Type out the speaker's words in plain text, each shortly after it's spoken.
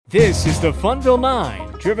This is the Funville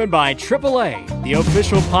 9, driven by AAA, the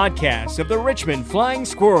official podcast of the Richmond Flying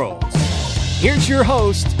Squirrels. Here's your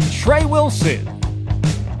host, Trey Wilson.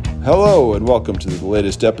 Hello, and welcome to the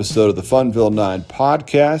latest episode of the Funville 9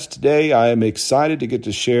 podcast. Today, I am excited to get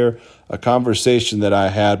to share a conversation that I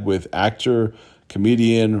had with actor,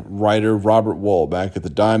 comedian, writer Robert Wuhl back at the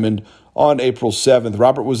Diamond on April 7th.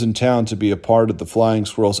 Robert was in town to be a part of the Flying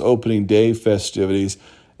Squirrels opening day festivities,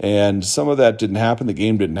 and some of that didn't happen. The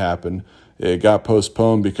game didn't happen. It got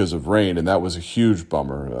postponed because of rain, and that was a huge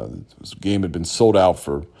bummer. The game had been sold out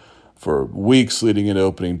for weeks leading into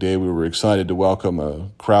opening day. We were excited to welcome a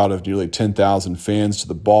crowd of nearly 10,000 fans to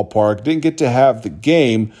the ballpark. Didn't get to have the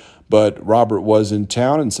game, but Robert was in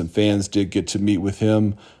town, and some fans did get to meet with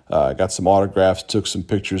him. Got some autographs, took some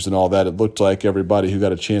pictures and all that. It looked like everybody who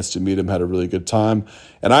got a chance to meet him had a really good time.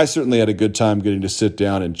 And I certainly had a good time getting to sit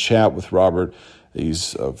down and chat with Robert.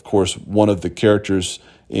 He's, of course, one of the characters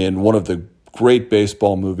in one of the great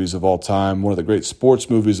baseball movies of all time, one of the great sports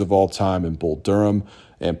movies of all time in Bull Durham,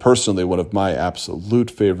 and personally one of my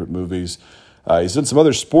absolute favorite movies. He's done some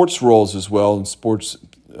other sports roles as well, and sports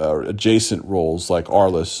adjacent roles like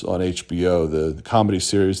Arliss on HBO, the comedy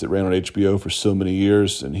series that ran on HBO for so many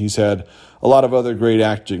years. And he's had a lot of other great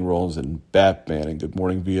acting roles in Batman and Good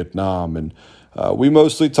Morning Vietnam. And we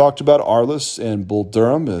mostly talked about Arliss and Bull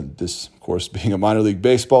Durham, and this, of course, being a minor league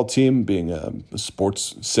baseball team, being a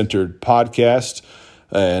sports-centered podcast.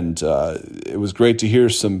 And it was great to hear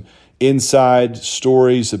some inside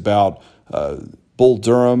stories about Bull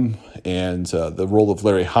Durham and the role of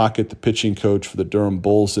Larry Hockett, the pitching coach for the Durham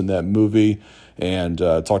Bulls in that movie, and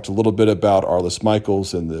talked a little bit about Arliss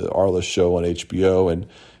Michaels and the Arliss show on HBO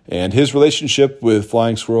and his relationship with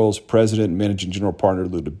Flying Squirrels president and managing general partner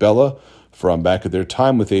Lou DiBella from back at their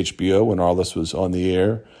time with HBO when Arliss was on the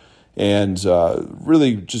air. And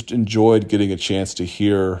really just enjoyed getting a chance to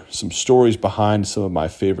hear some stories behind some of my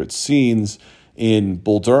favorite scenes in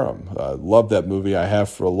Bull Durham. I love that movie. I have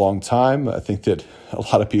for a long time. I think that a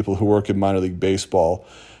lot of people who work in minor league baseball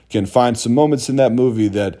can find some moments in that movie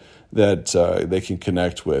that they can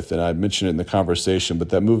connect with. And I mentioned it in the conversation, but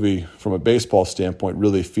that movie, from a baseball standpoint,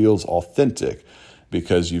 really feels authentic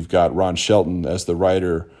because you've got Ron Shelton as the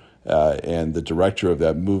writer and the director of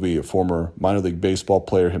that movie, a former minor league baseball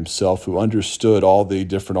player himself who understood all the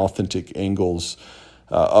different authentic angles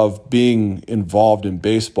of being involved in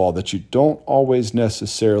baseball that you don't always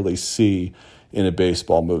necessarily see in a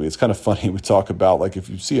baseball movie. It's kind of funny. We talk about, like, if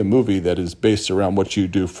you see a movie that is based around what you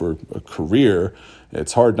do for a career,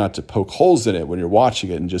 it's hard not to poke holes in it when you're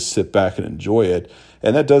watching it and just sit back and enjoy it.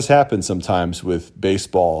 And that does happen sometimes with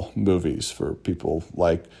baseball movies for people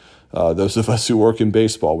like those of us who work in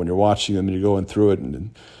baseball. When you're watching them and you're going through it,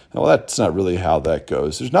 and well, that's not really how that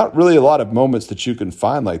goes. There's not really a lot of moments that you can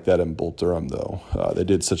find like that in Bull Durham, though. They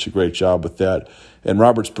did such a great job with that. And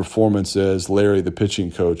Robert's performance as Larry, the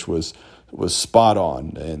pitching coach, was spot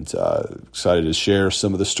on. And excited to share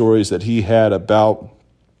some of the stories that he had about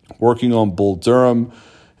working on Bull Durham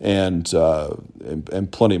and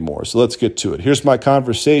plenty more. So let's get to it. Here's my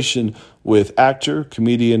conversation with actor,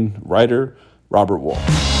 comedian, writer Robert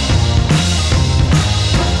Wuhl.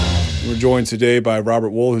 We're joined today by Robert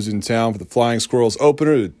Wuhl, who's in town for the Flying Squirrels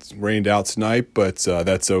opener. It's rained out tonight, but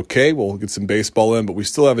that's okay. We'll get some baseball in, but we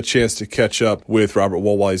still have a chance to catch up with Robert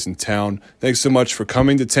Wuhl while he's in town. Thanks so much for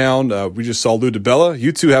coming to town. We just saw Lou DiBella.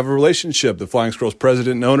 You two have a relationship, the Flying Squirrels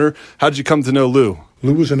president and owner. How did you come to know Lou?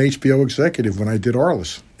 Lou was an HBO executive when I did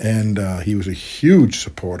Arliss, and he was a huge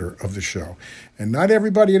supporter of the show. And not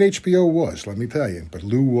everybody at HBO was, let me tell you, but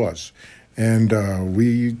Lou was. And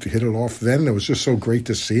we hit it off then. It was just so great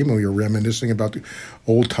to see him. We were reminiscing about the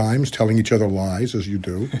old times, telling each other lies, as you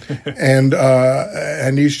do.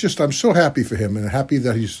 And he's just, I'm so happy for him and happy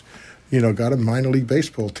that he's, got a minor league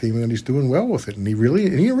baseball team and he's doing well with it. And he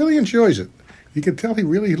really enjoys it. You can tell he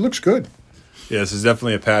looks good. Yeah, this is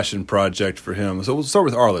definitely a passion project for him. So we'll start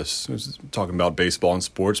with Arliss. We're talking about baseball and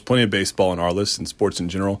sports. Plenty of baseball in Arliss and sports in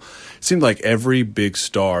general. It seemed like every big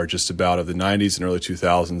star just about of the 90s and early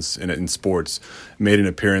 2000s in sports made an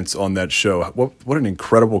appearance on that show. What an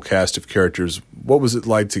incredible cast of characters. What was it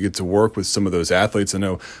like to get to work with some of those athletes? I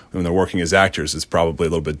know when they're working as actors, it's probably a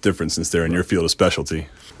little bit different since they're in your field of specialty.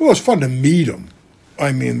 Well, it's fun to meet them.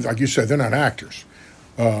 I mean, like you said, they're not actors.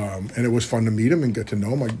 And it was fun to meet them and get to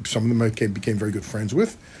know them. Some of them I became very good friends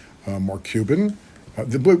with. Mark Cuban.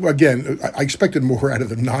 Again, I expected more out of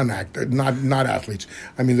the non-actor, not athletes.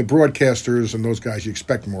 I mean, the broadcasters and those guys you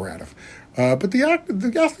expect more out of. But the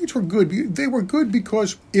athletes were good. They were good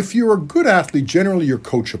because if you're a good athlete, generally you're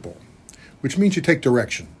coachable, which means you take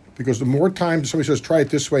direction. Because the more times somebody says, try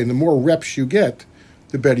it this way, and the more reps you get,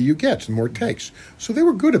 the better you get, the more it takes. So they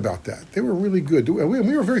were good about that. They were really good. We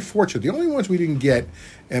were very fortunate. The only ones we didn't get,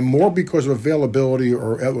 and more because of availability,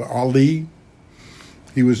 or Ali,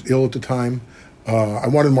 he was ill at the time. I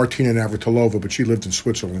wanted Martina Navratilova, but she lived in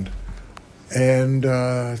Switzerland. And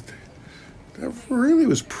that really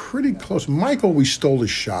was pretty close. Michael, we stole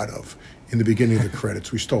his shot of in the beginning of the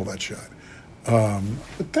credits. We stole that shot.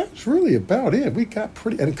 But that was really about it. We got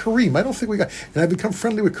pretty, and Kareem, I don't think we got, and I've become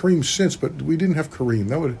friendly with Kareem since, but we didn't have Kareem.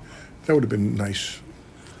 That would have been nice.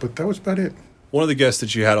 But that was about it. One of the guests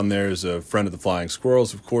that you had on there is a friend of the Flying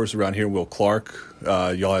Squirrels, of course, around here, Will Clark.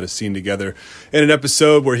 Y'all had a scene together in an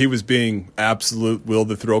episode where he was being absolute Will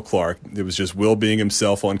the Thrill Clark. It was just Will being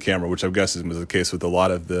himself on camera, which I guess was the case with a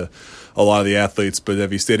lot of the athletes. But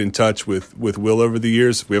have you stayed in touch with Will over the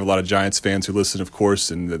years? We have a lot of Giants fans who listen, of course,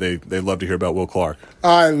 and they love to hear about Will Clark.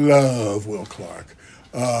 I love Will Clark.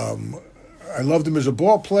 I loved him as a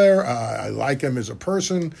ball player. I like him as a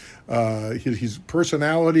person. His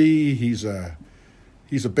personality. He's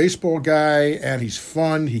a baseball guy, and he's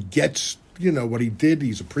fun. He gets what he did.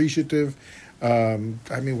 He's appreciative. I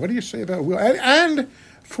mean, what do you say about Will? And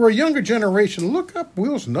for a younger generation, look up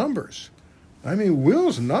Will's numbers. I mean,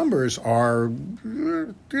 Will's numbers are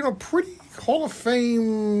pretty Hall of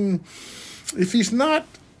Fame. If he's not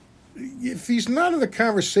in the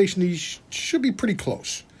conversation, he should be pretty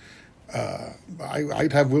close.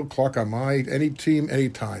 I'd have Will Clark on any team,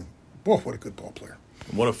 anytime. Boy, what a good ball player.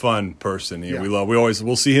 What a fun person.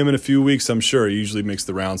 We'll see him in a few weeks, I'm sure. He usually makes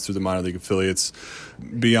the rounds through the minor league affiliates.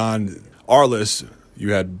 Beyond Arliss,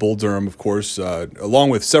 you had Bull Durham, of course, along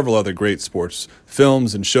with several other great sports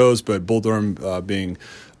films and shows, but Bull Durham being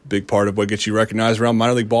a big part of what gets you recognized around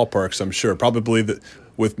minor league ballparks, I'm sure. Probably believe that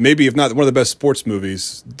with maybe, if not one of the best sports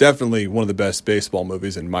movies, definitely one of the best baseball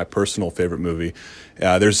movies and my personal favorite movie.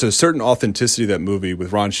 There's a certain authenticity to that movie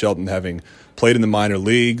with Ron Shelton having played in the minor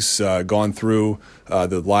leagues, gone through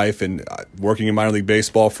the life and working in minor league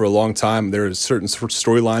baseball for a long time. There are certain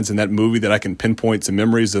storylines in that movie that I can pinpoint to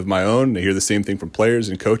memories of my own. I hear the same thing from players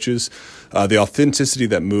and coaches. The authenticity of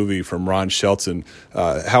that movie from Ron Shelton,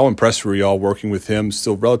 how impressed were y'all working with him,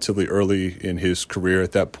 still relatively early in his career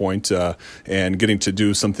at that point, and getting to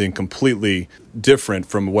do something completely different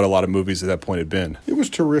from what a lot of movies at that point had been? It was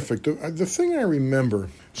terrific. The thing I remember,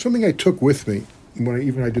 something I took with me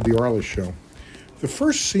when I did the Arliss show, the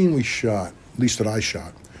first scene we shot, at least that I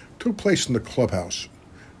shot, took place in the clubhouse,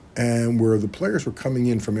 and where the players were coming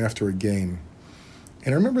in from after a game.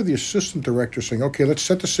 And I remember the assistant director saying, okay, let's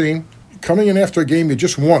set the scene. Coming in after a game, you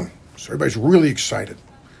just won. So everybody's really excited,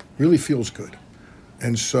 really feels good.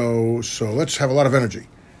 And so let's have a lot of energy.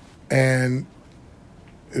 And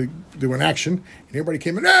they were in action, and everybody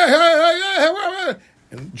came in,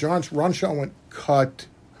 and Ron Shelton went, cut.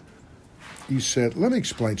 He said, let me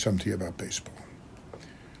explain something to you about baseball.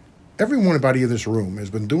 Everybody in this room has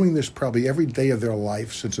been doing this probably every day of their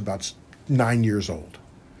life since about 9 years old.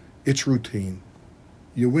 It's routine.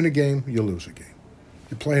 You win a game, you lose a game.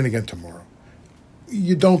 You're playing again tomorrow.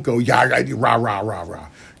 You don't go, rah, rah, rah, rah.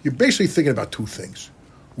 You're basically thinking about two things.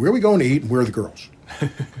 Where are we going to eat and where are the girls?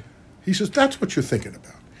 He says, that's what you're thinking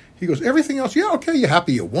about. He goes, everything else, yeah, okay, you're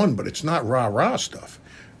happy you won, but it's not rah, rah stuff.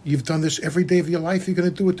 You've done this every day of your life. You're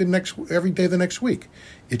going to do it every day the next week.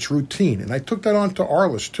 It's routine. And I took that on to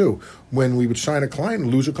Arliss, too. When we would sign a client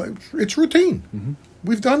and lose a client, it's routine. Mm-hmm.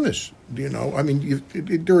 We've done this. I mean,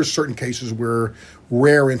 there are certain cases where,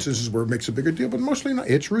 rare instances where it makes a bigger deal, but mostly not.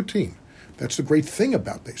 It's routine. That's the great thing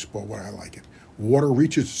about baseball, why I like it. Water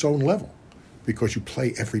reaches its own level because you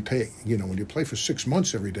play every day. When you play for 6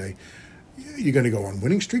 months every day, you're going to go on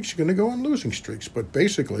winning streaks, you're going to go on losing streaks. But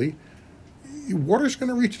basically, water's going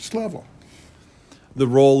to reach its level. The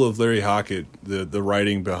role of Larry Hockett, the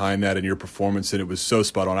writing behind that and your performance, and it was so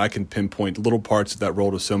spot on. I can pinpoint little parts of that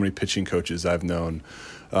role to so many pitching coaches I've known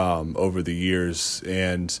over the years.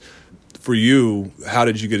 And for you, how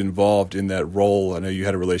did you get involved in that role? I know you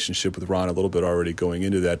had a relationship with Ron a little bit already going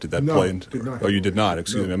into that. Did that play? Did not. Oh, you did not.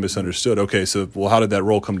 Excuse me, I misunderstood. Okay, so how did that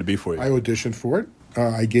role come to be for you? I auditioned for it.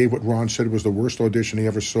 I gave what Ron said was the worst audition he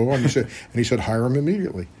ever saw, and he said hire him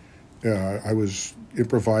immediately. I was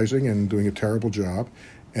improvising and doing a terrible job,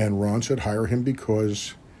 and Ron said hire him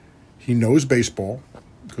because he knows baseball,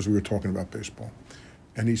 because we were talking about baseball,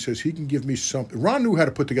 and he says he can give me something. Ron knew how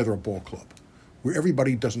to put together a ball club where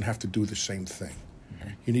everybody doesn't have to do the same thing. Mm-hmm.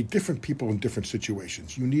 You need different people in different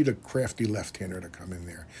situations. You need a crafty left-hander to come in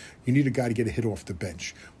there. You need a guy to get a hit off the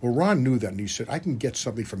bench. Well, Ron knew that, and he said, I can get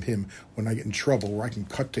something from him when I get in trouble, where I can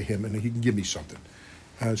cut to him and he can give me something.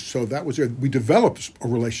 So that was it. We developed a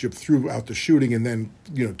relationship throughout the shooting, and then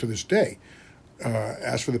to this day.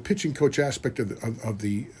 As for the pitching coach aspect of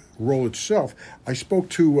the role itself. I spoke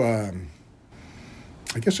to, I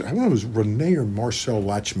don't know, it was Renee or Marcel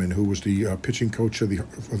Latchman, who was the pitching coach of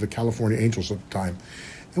the California Angels at the time.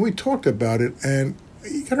 And we talked about it, and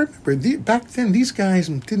you got to remember, back then, these guys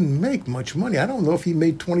didn't make much money. I don't know if he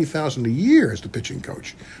made $20,000 a year as the pitching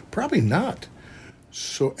coach. Probably not.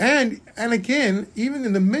 So, and again, even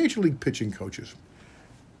in the major league pitching coaches,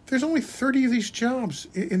 there's only 30 of these jobs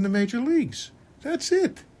in the major leagues. That's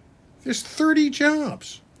it. There's 30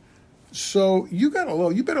 jobs. So you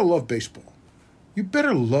better love baseball. You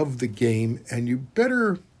better love the game, and you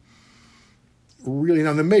better really,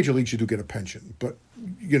 now in the major leagues you do get a pension, but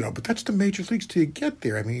that's the major leagues till you get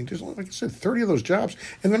there. I mean, there's, like I said, 30 of those jobs,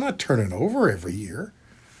 and they're not turning over every year.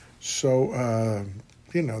 So,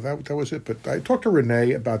 that was it. But I talked to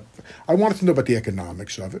Renee I wanted to know about the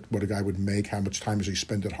economics of it, what a guy would make, how much time does he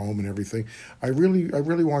spend at home and everything. I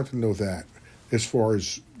really wanted to know that. As far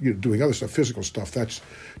as doing other stuff, physical stuff, that's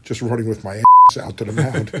just running with my ass out to the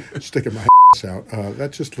mound, sticking my ass out.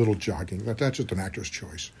 That's just little jogging. That's just an actor's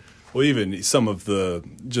choice. Well, even some of the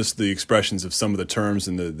expressions of some of the terms,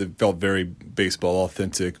 and they felt very baseball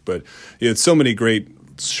authentic. But you had so many great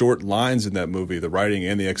short lines in that movie, the writing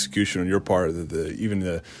and the execution on your part.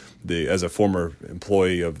 Even as a former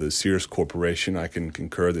employee of the Sears Corporation, I can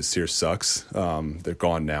concur that Sears sucks. They're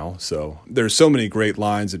gone now. So there's so many great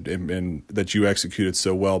lines and that you executed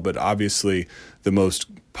so well. But obviously, the most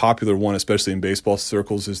popular one, especially in baseball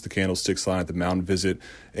circles, is the candlesticks line at the mound visit.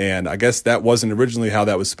 And I guess that wasn't originally how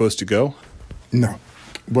that was supposed to go? No.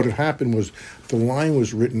 What had happened was the line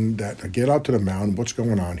was written that, get out to the mound, what's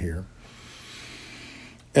going on here?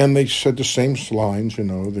 And they said the same lines, where,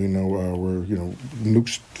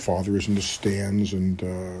 Nuke's father is in the stands, and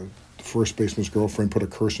the first baseman's girlfriend put a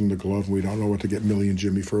curse in the glove, and we don't know what to get Millie and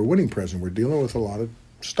Jimmy for a winning present. We're dealing with a lot of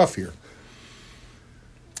stuff here.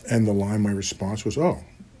 And my response was,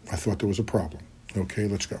 I thought there was a problem. Okay,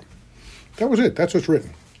 let's go. That was it. That's what's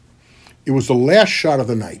written. It was the last shot of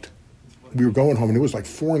the night. We were going home, and it was like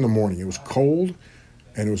 4 a.m. It was cold,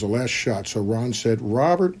 and it was the last shot. So Ron said,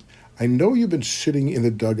 Robert, I know you've been sitting in the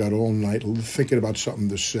dugout all night thinking about something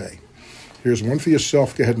to say. Here's one for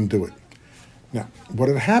yourself. Go ahead and do it. Now, what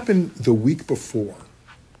had happened the week before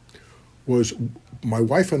was my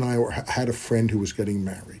wife and I had a friend who was getting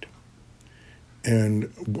married.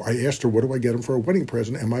 And I asked her, what do I get him for a wedding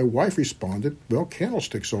present? And my wife responded, well,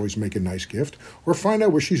 candlesticks always make a nice gift. Or find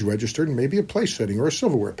out where she's registered and maybe a place setting or a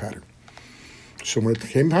silverware pattern. So when it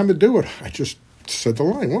came time to do it, I just said the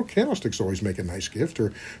line, well, candlesticks always make a nice gift.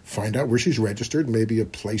 Or find out where she's registered, maybe a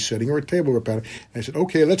place setting or a tableware pattern. And I said,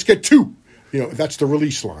 okay, let's get 2. That's the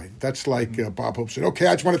release line. That's like Bob Hope said, okay,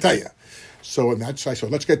 I just want to tell you. So I said,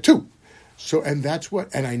 let's get 2. So, and that's what,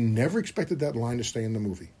 and I never expected that line to stay in the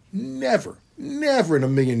movie. Never in a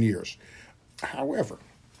million years. However,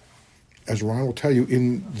 as Ron will tell you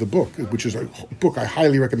in the book, which is a book I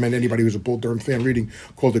highly recommend anybody who's a Bull Durham fan reading,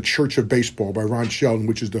 called The Church of Baseball by Ron Sheldon,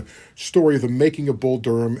 which is the story of the making of Bull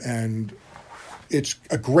Durham, and it's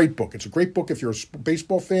a great book. It's a great book if you're a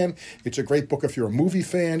baseball fan. It's a great book if you're a movie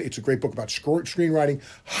fan. It's a great book about screenwriting.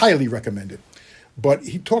 Highly recommend it. But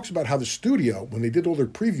he talks about how the studio, when they did all their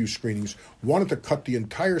preview screenings, wanted to cut the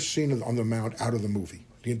entire scene on the mound out of the movie.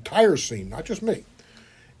 The entire scene, not just me.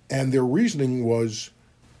 And their reasoning was,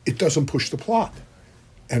 it doesn't push the plot.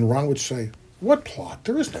 And Ron would say, what plot?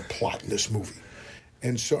 There is no plot in this movie.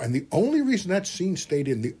 And the only reason that scene stayed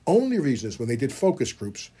in, the only reason is when they did focus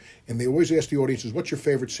groups, and they always asked the audiences, what's your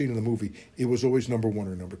favorite scene in the movie? It was always number 1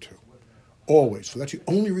 or number 2. Always. So that's the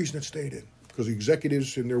only reason it stayed in, because the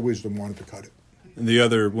executives in their wisdom wanted to cut it. And the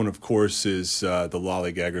other one, of course, is the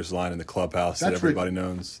lollygaggers line in the clubhouse that everybody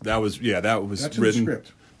knows. That was That's written in the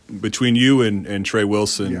script. Between you and Trey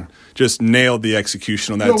Wilson. Yeah. Just nailed the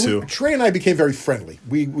execution on that too. Trey and I became very friendly.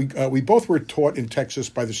 We both were taught in Texas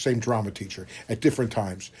by the same drama teacher at different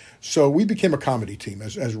times. So we became a comedy team,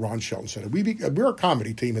 as Ron Shelton said. We're a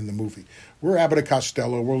comedy team in the movie. We're Abbott and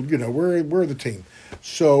Costello. We're the team.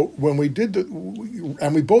 So when we did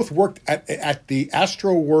and we both worked at the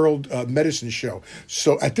Astro World medicine show.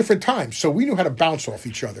 So at different times. So we knew how to bounce off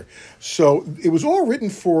each other. So it was all written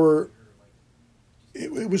for.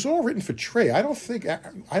 It was all written for Trey. I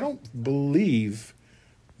don't believe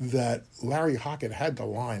that Larry Hockett had the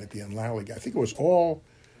line at the end. I think it was all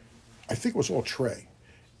Trey.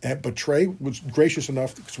 But Trey was gracious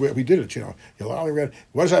enough because we did it.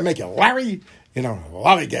 What does that make you, Larry?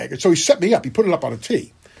 Lollygag. So he set me up. He put it up on a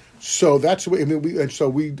tee. So that's the way.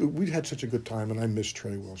 We had such a good time, and I miss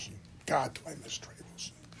Trey Wilson. God, do I miss Trey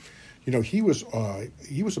Wilson? He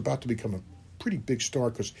was about to become a pretty big star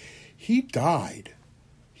because he died.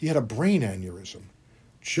 He had a brain aneurysm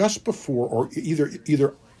just before, or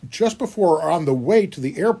either just before, on the way to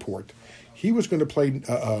the airport, he was going to play,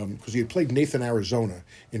 because he had played Nathan Arizona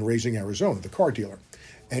in Raising Arizona, the car dealer.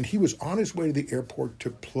 And he was on his way to the airport to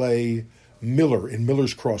play Miller in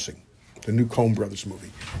Miller's Crossing, the new Coen Brothers movie.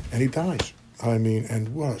 And he dies. I mean,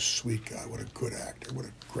 and what a sweet guy. What a good actor. What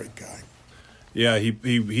a great guy. Yeah,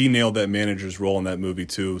 he nailed that manager's role in that movie,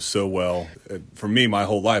 too, so well. For me, my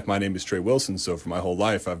whole life, my name is Trey Wilson, so for my whole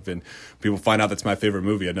life, people find out that's my favorite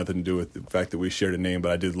movie. It had nothing to do with the fact that we shared a name, but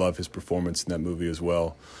I did love his performance in that movie as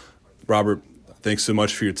well. Robert, thanks so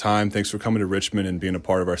much for your time. Thanks for coming to Richmond and being a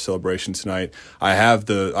part of our celebration tonight. I have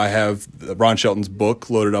Ron Shelton's book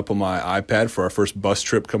loaded up on my iPad for our first bus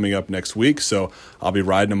trip coming up next week, so I'll be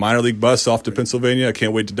riding a minor league bus off to Pennsylvania. I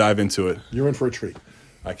can't wait to dive into it. You're in for a treat.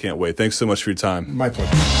 I can't wait. Thanks so much for your time. My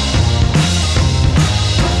pleasure.